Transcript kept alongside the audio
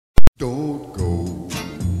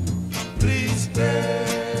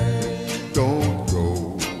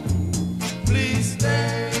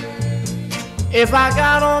If I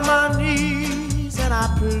got on my knees and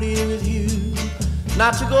I pleaded with you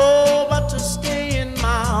not to go but to stay in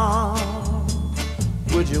my arms,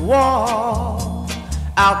 would you walk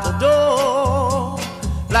out the door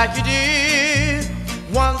like you did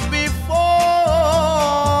once before?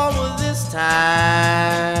 Will this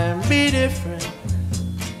time be different?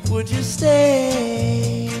 Would you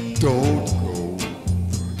stay? Don't go.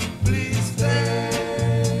 Please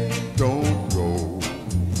stay. Don't go.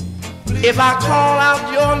 If I call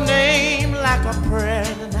out your name like a prayer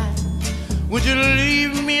tonight, would you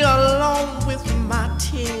leave me alone with my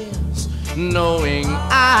tears, knowing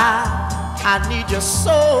I need your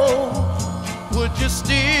soul? Would you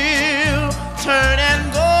still turn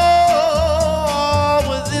and go?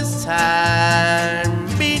 Would this time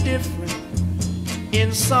be different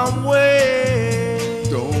in some way?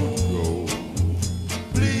 Don't go.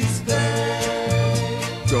 Please stay.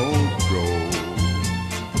 Don't go.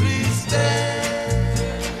 Please stay.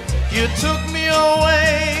 You took me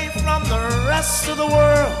away from the rest of the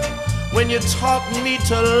world when you taught me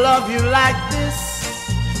to love you like this.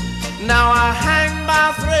 Now I hang by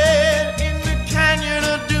a thread in the canyon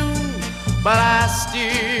of doom, but I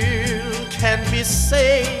still can be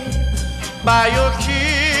saved by your kiss.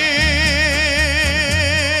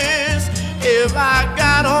 If I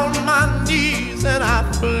got on my knees and I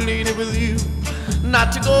pleaded with you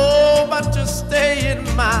not to go but to stay in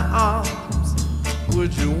my arms,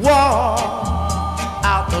 would you walk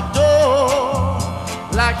out the door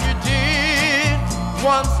like you did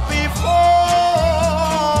once before?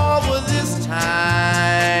 Will this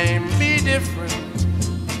time be different?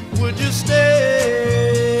 Would you stay?